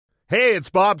Hey, it's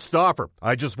Bob Stauffer.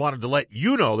 I just wanted to let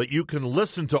you know that you can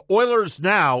listen to Oilers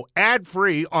Now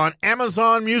ad-free on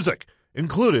Amazon Music,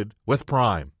 included with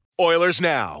Prime. Oilers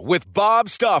Now with Bob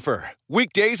Stauffer.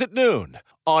 Weekdays at noon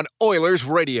on Oilers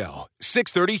Radio,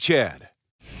 630 CHED.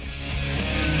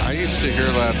 I used to hear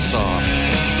that song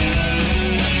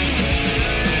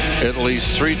at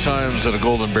least 3 times at a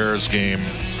Golden Bears game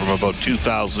from about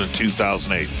 2000 and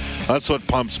 2008. That's what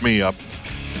pumps me up.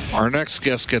 Our next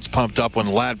guest gets pumped up when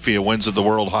Latvia wins at the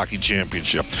World Hockey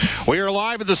Championship. We are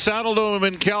live at the Saddle Dome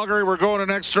in Calgary. We're going an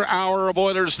extra hour of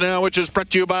Oilers Now, which is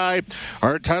brought to you by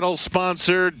our title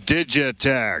sponsor,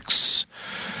 Digitex.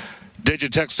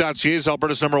 Digitex.ca is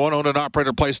Alberta's #1 owned and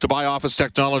operated place to buy office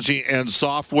technology and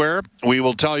software. We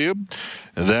will tell you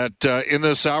that in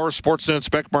this hour, Sportsnet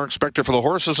Spec, Mark Spector for the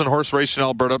horses and horse race in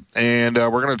Alberta, and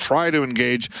we're going to try to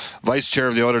engage Vice Chair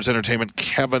of the Oilers Entertainment,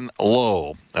 Kevin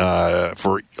Lowe,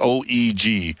 for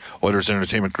OEG, Oilers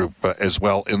Entertainment Group, as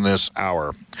well in this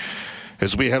hour.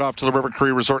 As we head off to the River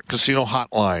Cree Resort Casino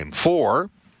Hotline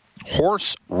for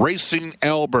Horse Racing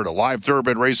Alberta. Live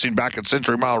thoroughbred racing back at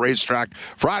Century Mile Racetrack.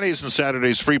 Fridays and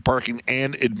Saturdays, free parking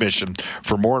and admission.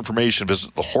 For more information,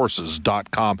 visit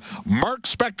thehorses.com. Mark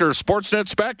Spector, Sportsnet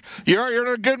Spec. You're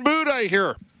in a good mood, I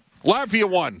hear. Latvia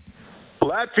won.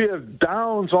 Latvia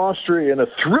downs Austria in a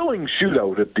thrilling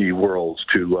shootout at the Worlds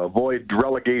to avoid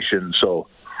relegation. So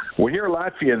when you're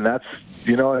Latvian, that's,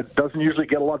 it doesn't usually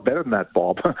get a lot better than that,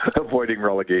 Bob, avoiding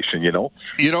relegation,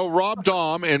 Rob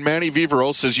Dahm and Manny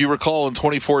Viveros, as you recall, in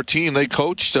 2014, they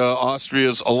coached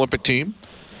Austria's Olympic team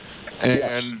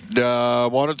and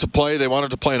wanted to play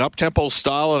an up-tempo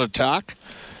style and attack.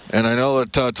 And I know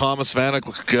that Thomas Vanek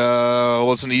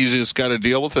wasn't the easiest guy to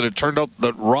deal with, and it turned out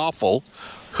that Raffel,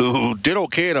 who did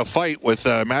okay in a fight with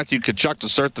Matthew Tkachuk to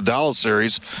start the Dallas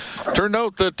series, turned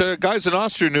out that guys in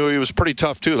Austria knew he was pretty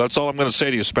tough, too. That's all I'm going to say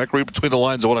to you, Spec. Read between the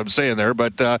lines of what I'm saying there.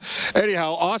 But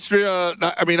anyhow,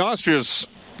 Austria's,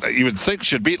 you would think,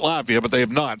 should beat Latvia, but they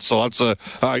have not. So that's,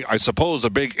 I suppose, a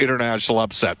big international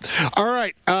upset. All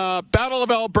right, Battle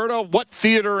of Alberta. What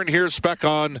theater? And here's Spec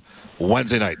on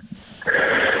Wednesday night.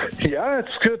 Yeah,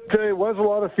 it's good. It was a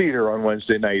lot of theater on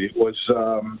Wednesday night. It was...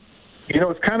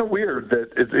 it's kind of weird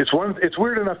that it's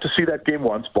weird enough to see that game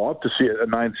once, Bob, to see a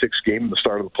 9-6 game in the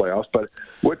start of the playoffs. But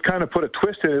what kind of put a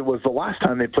twist in it was the last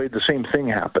time they played, the same thing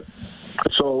happened.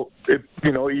 So,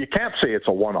 you can't say it's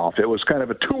a one-off. It was kind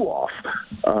of a two-off.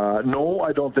 No,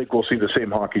 I don't think we'll see the same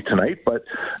hockey tonight, but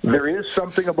there is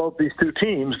something about these two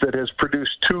teams that has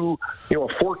produced two, a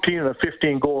 14 and a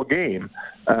 15-goal game,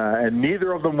 and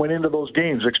neither of them went into those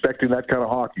games expecting that kind of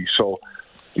hockey. So,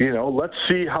 let's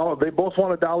see how they both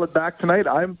want to dial it back tonight.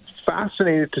 I'm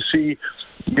fascinated to see,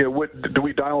 what do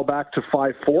we dial back to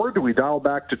 5-4? Do we dial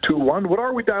back to 2-1? What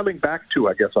are we dialing back to,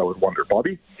 I guess I would wonder,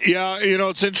 Bobby? Yeah,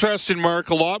 it's interesting, Mark.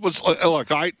 A lot was,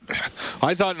 look, I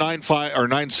thought 9-5 or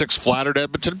 9-6 flattered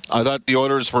Edmonton. I thought the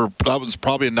Oilers that was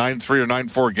probably a 9-3 or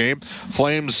 9-4 game.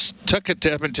 Flames took it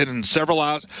to Edmonton in several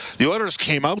hours. The Oilers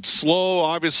came out slow.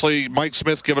 Obviously, Mike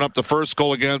Smith giving up the first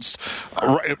goal against,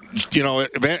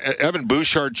 Evan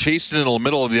Bouchard chasing in the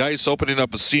middle of the ice, opening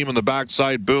up a seam on the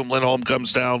backside. Boom, Lindholm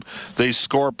comes down. They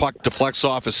score, puck deflects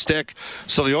off his stick.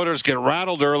 So the Oilers get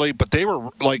rattled early, but they were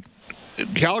like,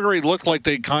 Calgary looked like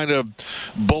they kind of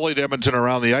bullied Edmonton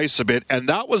around the ice a bit, and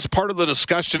that was part of the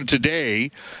discussion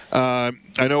today. I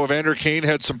know Evander Kane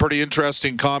had some pretty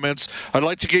interesting comments. I'd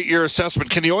like to get your assessment.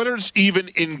 Can the Oilers even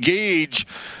engage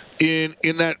in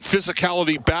that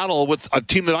physicality battle with a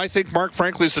team that I think, Mark,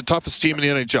 frankly, is the toughest team in the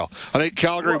NHL? I think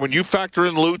Calgary, when you factor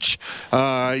in Luch,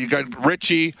 you got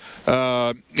Ritchie,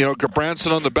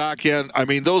 Gabranson on the back end. I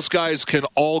mean, those guys can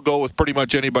all go with pretty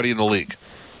much anybody in the league.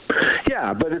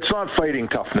 Yeah, but it's not fighting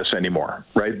toughness anymore,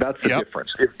 right? That's the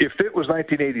difference. If it was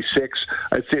 1986,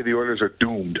 I'd say the Oilers are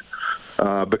doomed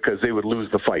because they would lose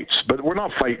the fights. But we're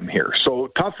not fighting here. So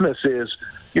toughness is,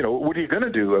 what are you going to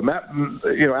do? And that,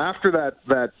 after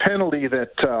that penalty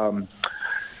that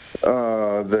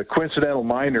the coincidental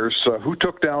minors, who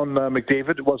took down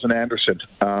McDavid? It wasn't Anderson.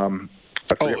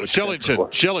 Shillington.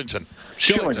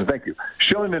 Thank you.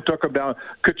 Shillington took him down.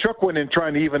 Tkachuk went in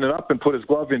trying to even it up and put his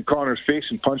glove in Connor's face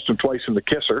and punched him twice in the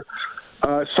kisser.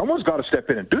 Someone's got to step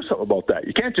in and do something about that.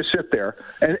 You can't just sit there.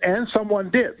 And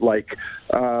someone did. Cassian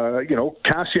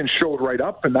showed right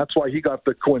up, and that's why he got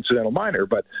the coincidental minor.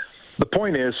 But the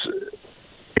point is,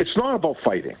 it's not about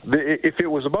fighting. If it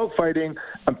was about fighting,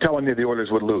 I'm telling you the Oilers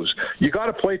would lose. You got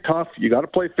to play tough. You got to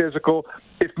play physical.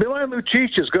 If Milan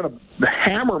Lucic is going to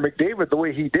hammer McDavid the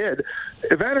way he did,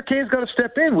 Evander Kane's got to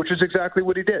step in, which is exactly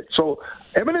what he did. So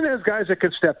Edmonton has guys that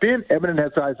can step in. Edmonton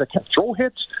has guys that can throw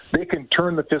hits. They can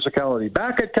turn the physicality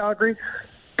back at Calgary.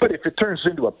 But if it turns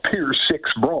into a Pier 6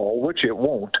 brawl, which it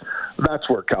won't, that's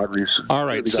where Calgary's all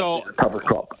right. Really so cover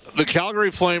crop. The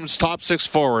Calgary Flames' top 6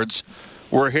 forwards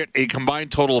were hit a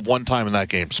combined total of 1 time in that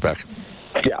game, Spec.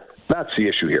 Yeah, that's the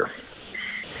issue here.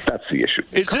 That's the issue.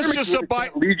 Is this just a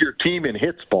can't lead your team in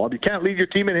hits, Bob? You can't lead your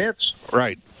team in hits.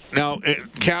 Right. Now,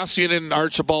 Cassian and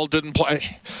Archibald didn't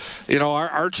play. You know,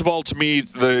 Archibald, to me,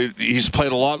 he's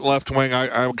played a lot left wing.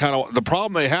 I kind of the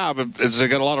problem they have is they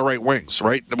got a lot of right wings,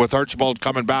 right? With Archibald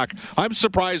coming back, I'm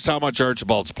surprised how much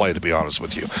Archibald's played, to be honest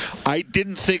with you. I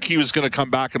didn't think he was going to come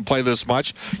back and play this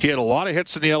much. He had a lot of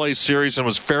hits in the LA series and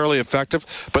was fairly effective.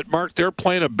 But, Mark, they're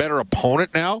playing a better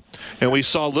opponent now, and we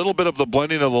saw a little bit of the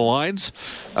blending of the lines.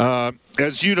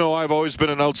 As you know, I've always been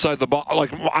an outside the box.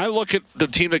 Like, I look at the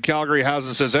team that Calgary has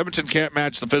and says Edmonton can't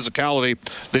match the physicality.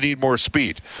 They need more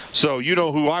speed. So you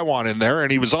know who I want in there,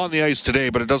 and he was on the ice today,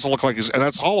 but it doesn't look like and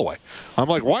that's Holloway. I'm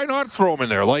like, why not throw him in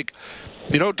there? Like,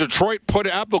 you know, Detroit put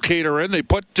Applicator in. They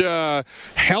put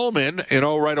Helm in, you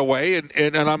know, right away.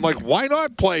 And I'm like, why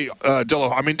not play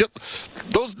Dylan? I mean,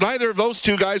 neither of those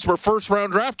two guys were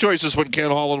first-round draft choices when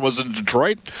Ken Holland was in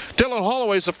Detroit. Dylan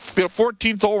Holloway's a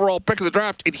 14th overall pick of the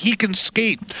draft, and he can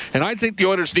skate. And I think the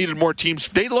Oilers needed more teams.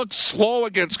 They looked slow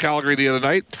against Calgary the other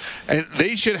night, and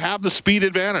they should have the speed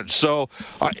advantage. So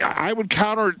I would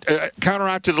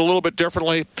counteract it a little bit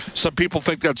differently. Some people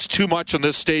think that's too much on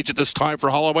this stage at this time for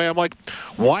Holloway. I'm like,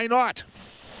 why not?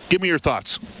 Give me your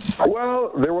thoughts.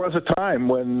 Well, there was a time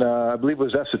when I believe it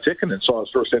was Esa Tikkanen saw his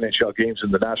first NHL games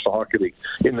in the National Hockey League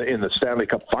in the Stanley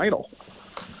Cup final.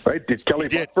 Right? Did Kelly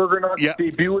Buchberger not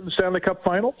debut in the Stanley Cup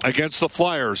final? Against the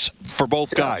Flyers for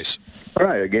both guys.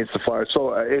 Right, against the Flyers.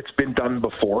 So it's been done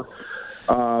before.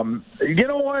 You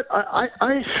know what? I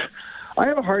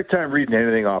have a hard time reading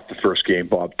anything off the first game,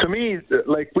 Bob. To me,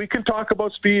 like, we can talk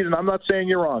about speed, and I'm not saying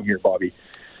you're wrong here, Bobby.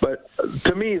 But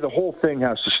to me, the whole thing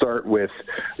has to start with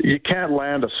you can't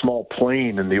land a small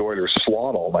plane in the Oilers'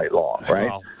 slot all night long, right?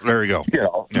 Well, there you go. You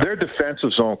know, their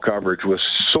defensive zone coverage was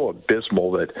so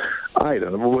abysmal that, I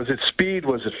don't know, was it speed?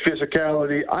 Was it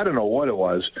physicality? I don't know what it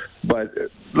was. But,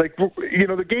 like, you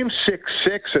know, the game's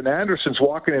 6-6, and Anderson's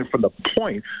walking in from the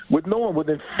point with no one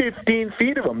within 15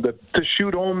 feet of him to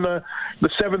shoot home the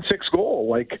 7-6 goal.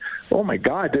 Like, oh, my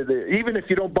God. Even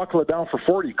if you don't buckle it down for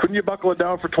 40, couldn't you buckle it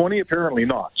down for 20? Apparently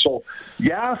not. So,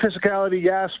 yeah, physicality,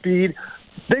 yeah, speed.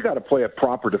 They got to play a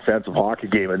proper defensive hockey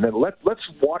game, and then let's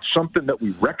watch something that we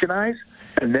recognize,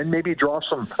 and then maybe draw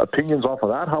some opinions off of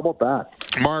that. How about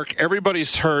that? Mark,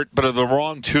 everybody's hurt, but are the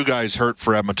wrong two guys hurt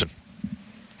for Edmonton?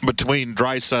 Between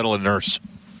Draisaitl and Nurse.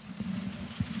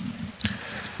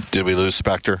 Did we lose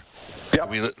Spector?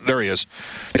 Yeah. There he is.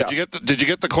 Did you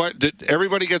get the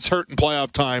everybody gets hurt in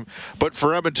playoff time, but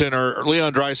for Edmonton are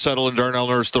Leon Draisaitl and Darnell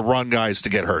Nurse the wrong guys to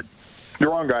get hurt? The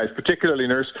wrong guys, particularly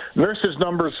Nurse. Nurse's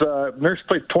numbers, Nurse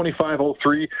played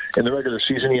 25.03 in the regular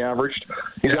season. He's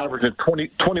averaging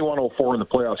 21.04 in the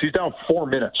playoffs. He's down 4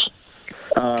 minutes.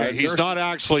 Okay, he's not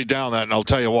actually down that, and I'll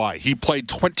tell you why. He played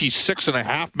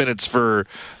 26.5 minutes for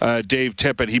Dave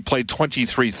Tippett. He played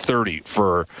 23:30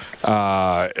 for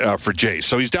Jay.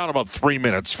 So he's down about 3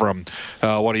 minutes from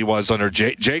what he was under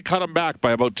Jay. Jay cut him back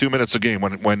by about 2 minutes a game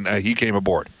when he came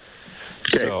aboard.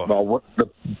 Okay, so, well,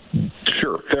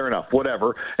 sure, fair enough,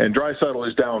 whatever. And Draisaitl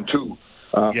is down too,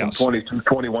 from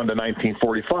 21 to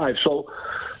 19:45. So,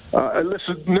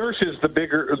 listen, Nurse is the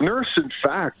bigger. Nurse, in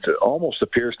fact, almost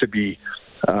appears to be,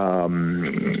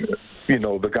 you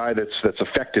know, the guy that's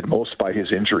affected most by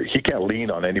his injury. He can't lean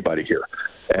on anybody here,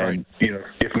 and you know,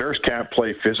 if Nurse can't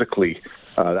play physically,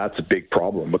 that's a big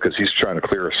problem because he's trying to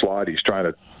clear a slot. He's trying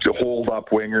to hold up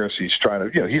wingers. He's trying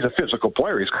to, you know, he's a physical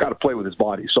player. He's got to play with his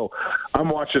body. So I'm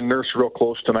watching Nurse real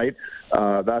close tonight.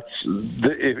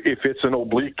 If it's an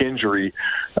oblique injury,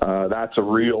 that's a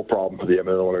real problem for the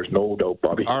Edmonton Oilers, no doubt,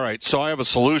 Bobby. All right, so I have a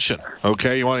solution.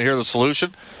 Okay, you want to hear the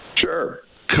solution? Sure.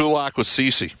 Kulak with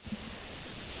Ceci.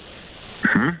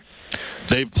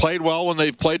 They've played well when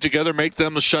they've played together. Make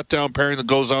them the shutdown pairing that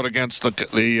goes out against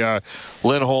the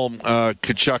Lindholm,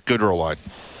 Tkachuk, Goodrow line.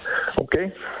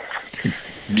 Okay.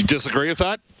 You disagree with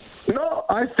that? No,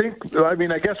 I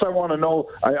guess I want to know.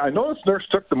 I noticed Nurse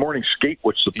took the morning skate,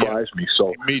 which surprised me.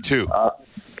 So me too.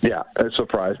 Yeah, it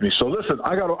surprised me. So listen,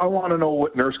 I want to know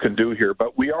what Nurse can do here,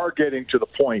 but we are getting to the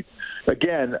point.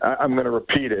 Again, I'm going to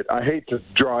repeat it. I hate to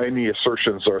draw any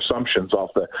assertions or assumptions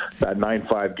off that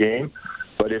 9-5 game,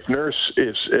 but if Nurse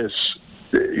is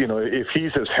you know, if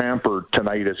he's as hampered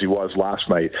tonight as he was last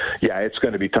night, yeah, it's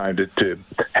going to be time to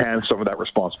hand some of that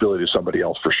responsibility to somebody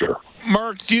else for sure.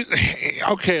 Mark,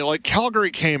 like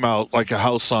Calgary came out like a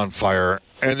house on fire.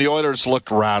 and the Oilers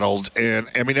looked rattled. And,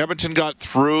 I mean, Edmonton got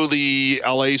through the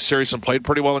LA series and played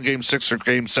pretty well in Game 6 or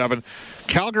Game 7.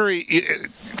 Calgary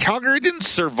didn't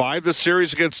survive the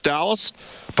series against Dallas,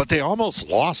 but they almost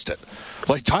lost it.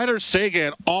 Like, Tyler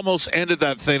Seguin almost ended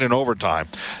that thing in overtime.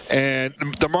 And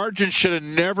the margin should have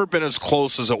never been as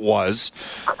close as it was.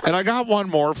 And I got one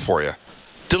more for you.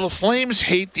 Do the Flames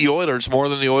hate the Oilers more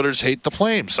than the Oilers hate the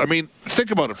Flames? I mean,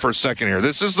 think about it for a second here.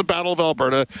 This is the Battle of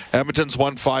Alberta. Edmonton's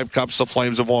won 5 cups. The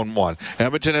Flames have won 1.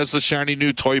 Edmonton has the shiny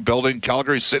new toy building.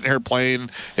 Calgary's sitting here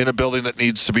playing in a building that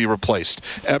needs to be replaced.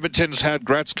 Edmonton's had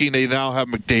Gretzky, and they now have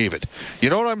McDavid. You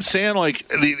know what I'm saying? Like,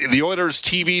 the Oilers'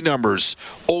 TV numbers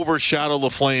overshadow the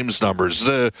Flames' numbers.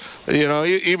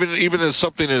 Even as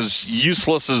something as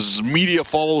useless as media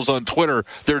follows on Twitter,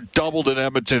 they're doubled in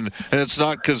Edmonton, and it's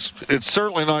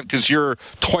certainly not because you're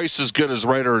twice as good as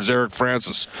writer as Eric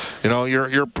Francis. You know,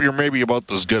 you're maybe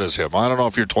about as good as him. I don't know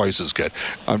if you're twice as good.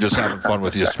 I'm just having fun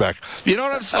with you, Spec. You know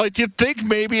what I'm saying? Like, do you think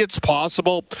maybe it's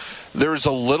possible there's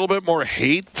a little bit more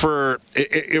hate for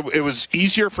it was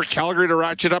easier for Calgary to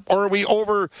ratchet up, or are we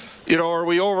over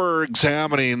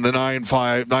examining the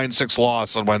 9-6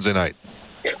 loss on Wednesday night?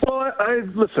 Well,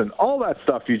 listen, all that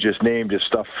stuff you just named is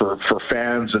stuff for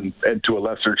fans and to a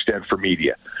lesser extent for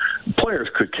media. Players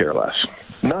could care less.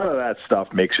 None of that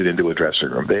stuff makes it into a dressing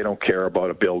room. They don't care about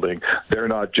a building. They're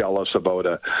not jealous about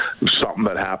something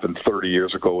that happened 30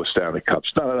 years ago with Stanley Cups.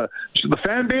 None of that. The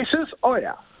fan bases, oh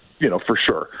yeah, for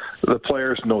sure. The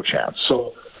players, no chance.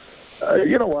 So,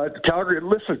 you know what, Calgary,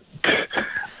 listen,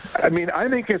 I mean, I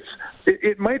think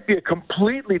it might be a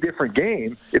completely different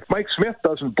game if Mike Smith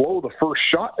doesn't blow the first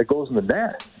shot that goes in the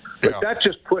net. But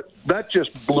that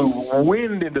just blew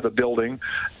wind into the building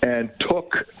and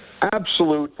took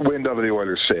absolute wind out of the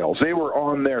Oilers' sails. They were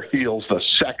on their heels the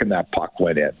second that puck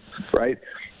went in, right?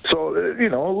 So,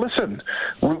 listen,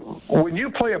 when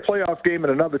you play a playoff game in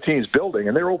another team's building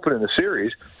and they're opening the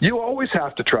series, you always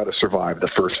have to try to survive the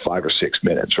first 5 or 6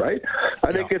 minutes, right?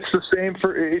 I think it's the same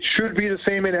it should be the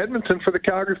same in Edmonton for the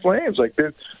Calgary Flames. Like,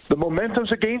 the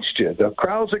momentum's against you. The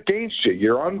crowd's against you.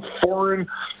 You're on foreign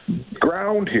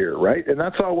ground here, right? And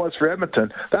that's how it was for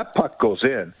Edmonton. That puck goes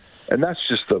in. And that's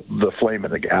just the flame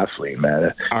in the gasoline,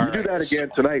 man. You do that again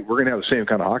tonight, we're going to have the same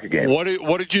kind of hockey game.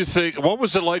 What did you think? What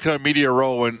was it like on Media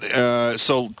Row when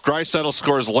so Draisaitl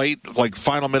scores late, like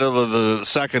final minute of the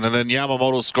second, and then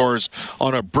Yamamoto scores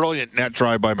on a brilliant net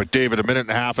drive by McDavid, a minute and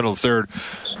a half into the third.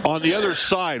 On the other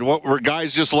side, what were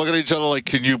guys just looking at each other like,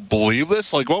 can you believe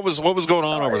this? Like, what was going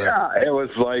on over there? Yeah, it was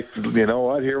like, you know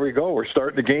what, here we go. We're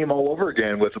starting the game all over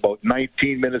again with about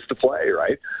 19 minutes to play,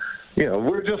 right?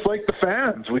 We're just like the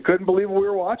fans. We couldn't believe what we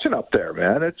were watching up there,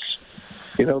 man. It's,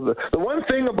 the one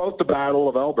thing about the Battle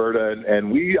of Alberta,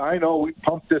 and I know we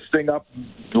pumped this thing up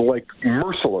like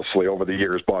mercilessly over the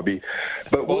years, Bobby.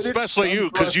 But especially you,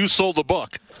 because you sold the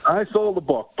book. I sold the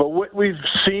book. But what we've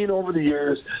seen over the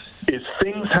years is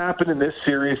things happen in this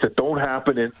series that don't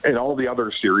happen in all the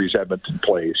other series Edmonton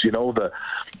plays.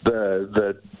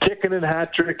 The Tikkanen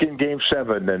hat trick in Game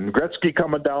 7 and Gretzky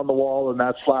coming down the wall and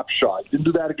that slap shot. Didn't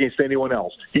do that against anyone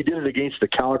else. He did it against the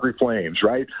Calgary Flames,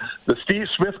 right? The Steve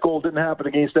Smith goal didn't happen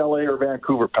against LA or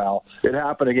Vancouver, pal. It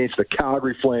happened against the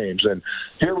Calgary Flames. And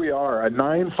here we are, a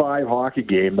 9-5 hockey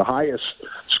game, the highest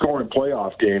scoring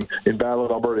playoff game in Battle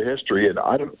of Alberta history. And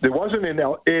it wasn't in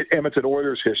Edmonton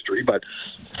Oilers history, but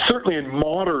certainly in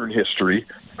modern history.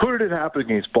 Who did it happen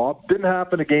against, Bob? Didn't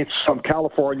happen against some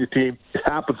California team. It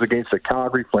happens against the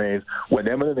Calgary Flames. When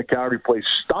Edmonton and Calgary play,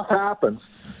 stuff happens.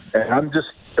 And I'm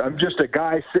just a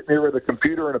guy sitting here with a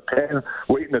computer and a pen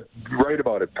waiting to write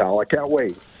about it, pal. I can't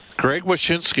wait. Greg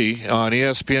Wyshynski on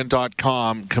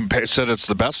ESPN.com said it's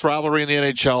the best rivalry in the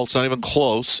NHL. It's not even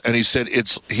close. And he said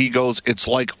it's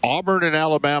like Auburn and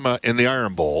Alabama in the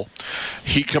Iron Bowl.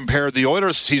 He compared the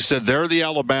Oilers. He said they're the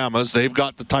Alabamas. They've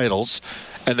got the titles,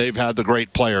 and they've had the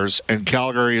great players. And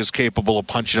Calgary is capable of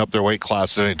punching up their weight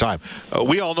class at any time.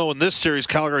 We all know in this series,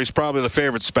 Calgary is probably the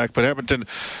favorite, Spec. But Edmonton,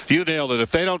 you nailed it.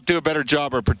 If they don't do a better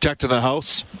job of protecting the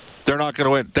house, they're not going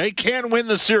to win. They can win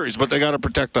the series, but they got to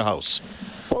protect the house.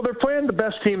 Well, they're playing the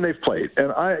best team they've played. And,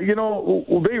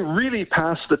 they really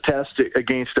passed the test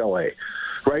against L.A.,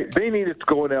 right? They needed to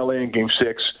go in L.A. in Game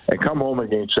 6 and come home in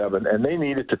Game 7, and they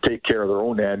needed to take care of their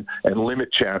own end and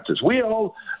limit chances.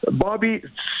 Bobby,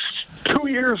 2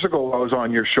 years ago I was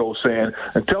on your show saying,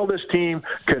 until this team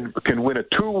can win a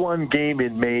 2-1 game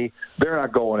in May, they're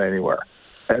not going anywhere.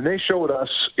 And they showed us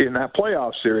in that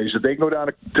playoff series that they can go down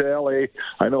to L.A.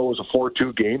 I know it was a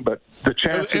 4-2 game, but the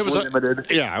chances were limited.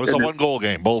 Yeah, it was a one-goal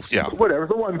game. Both, yeah. Whatever,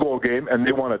 the one-goal game, and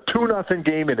they won a 2-0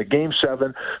 game in a Game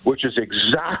 7, which is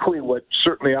exactly what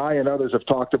certainly I and others have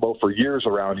talked about for years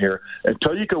around here.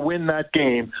 Until you can win that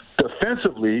game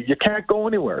defensively, you can't go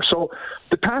anywhere. So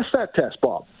to pass that test,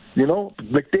 Bob, you know,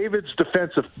 McDavid's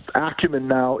defensive acumen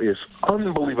now is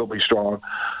unbelievably strong.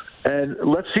 And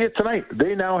let's see it tonight.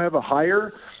 They now have a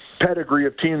higher pedigree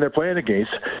of team they're playing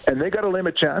against, and they got to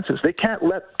limit chances. They can't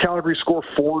let Calgary score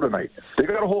 4 tonight. They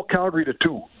got to hold Calgary to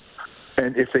 2.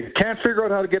 And if they can't figure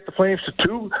out how to get the Flames to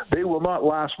 2, they will not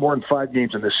last more than 5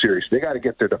 games in this series. They got to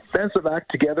get their defensive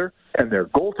act together and their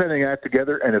goaltending act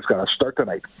together, and it's going to start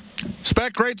tonight.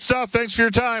 Spec, great stuff. Thanks for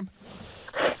your time.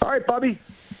 All right, Bobby.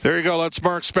 There you go. That's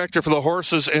Mark Spector for the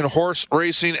Horses in Horse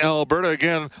Racing Alberta.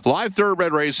 Again, live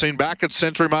thoroughbred racing back at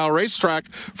Century Mile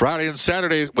Racetrack Friday and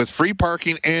Saturday with free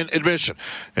parking and admission.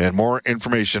 And more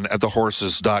information at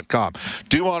thehorses.com.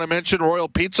 Do want to mention Royal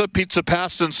Pizza, Pizza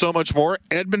Pasta, and so much more.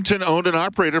 Edmonton owned and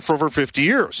operated for over 50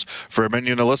 years. For a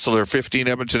menu and a list of their 15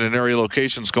 Edmonton and area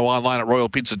locations, go online at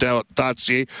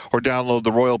royalpizza.ca or download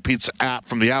the Royal Pizza app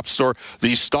from the App Store.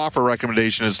 The Stauffer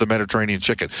recommendation is the Mediterranean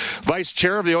chicken. Vice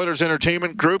Chair of the Oilers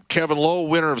Entertainment Group, Kevin Lowe,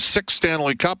 winner of 6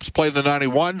 Stanley Cups, played in the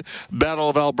 91 Battle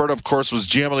of Alberta, of course, was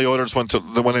GM of the Oilers when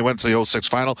they went to the 06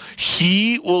 final.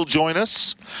 He will join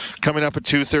us coming up at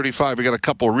 2:35. We got a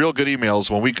couple of real good emails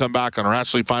when we come back on our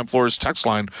Ashley Fine Floors text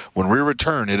line. When we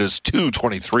return, it is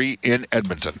 2:23 in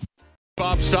Edmonton.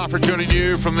 Bob Stauffer joining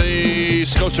you from the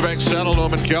Scotiabank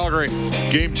Saddledome in Calgary.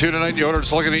 Game 2 tonight. The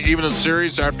Oilers looking to even the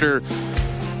series after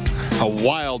a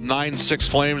wild 9-6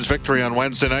 Flames victory on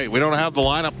Wednesday night. We don't have the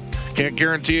lineup. Can't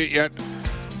guarantee it yet.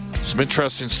 Some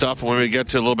interesting stuff when we get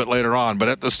to a little bit later on. But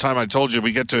at this time, I told you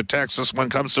we get to a text. This one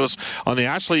comes to us on the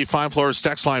Ashley Fine Floors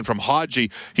text line from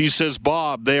Haji. He says,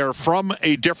 Bob, they are from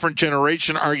a different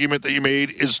generation. Argument that you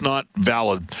made is not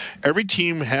valid. Every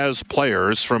team has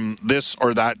players from this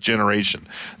or that generation.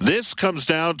 This comes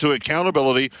down to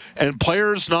accountability and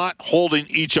players not holding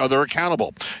each other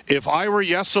accountable. If I were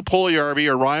Jesse Puljujärvi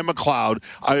or Ryan McLeod,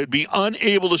 I would be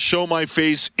unable to show my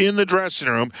face in the dressing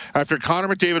room after Connor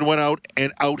McDavid went out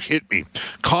and out-hit me.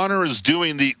 Connor is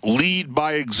doing the lead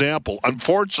by example.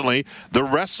 Unfortunately, the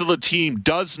rest of the team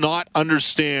does not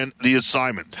understand the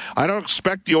assignment. I don't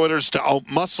expect the Oilers to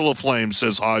outmuscle the Flames,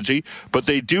 says Haji, but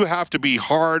they do have to be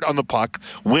hard on the puck,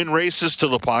 win races to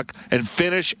the puck, and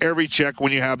finish every check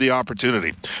when you have the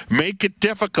opportunity. Make it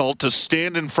difficult to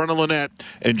stand in front of the net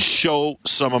and show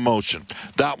some emotion.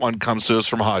 That one comes to us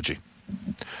from Haji.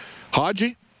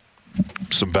 Haji?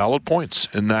 Some valid points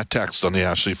in that text on the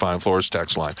Ashley Fine Floors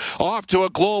text line. Off to a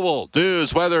global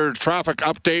news weather traffic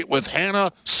update with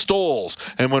Hannah Stoles.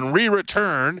 And when we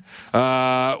return,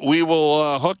 we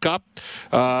will hook up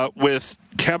with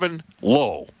Kevin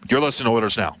Lowe. You're listening to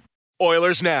Oilers Now.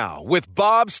 Oilers Now with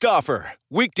Bob Stauffer.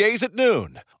 Weekdays at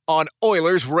noon on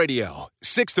Oilers Radio,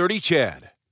 630 CHED.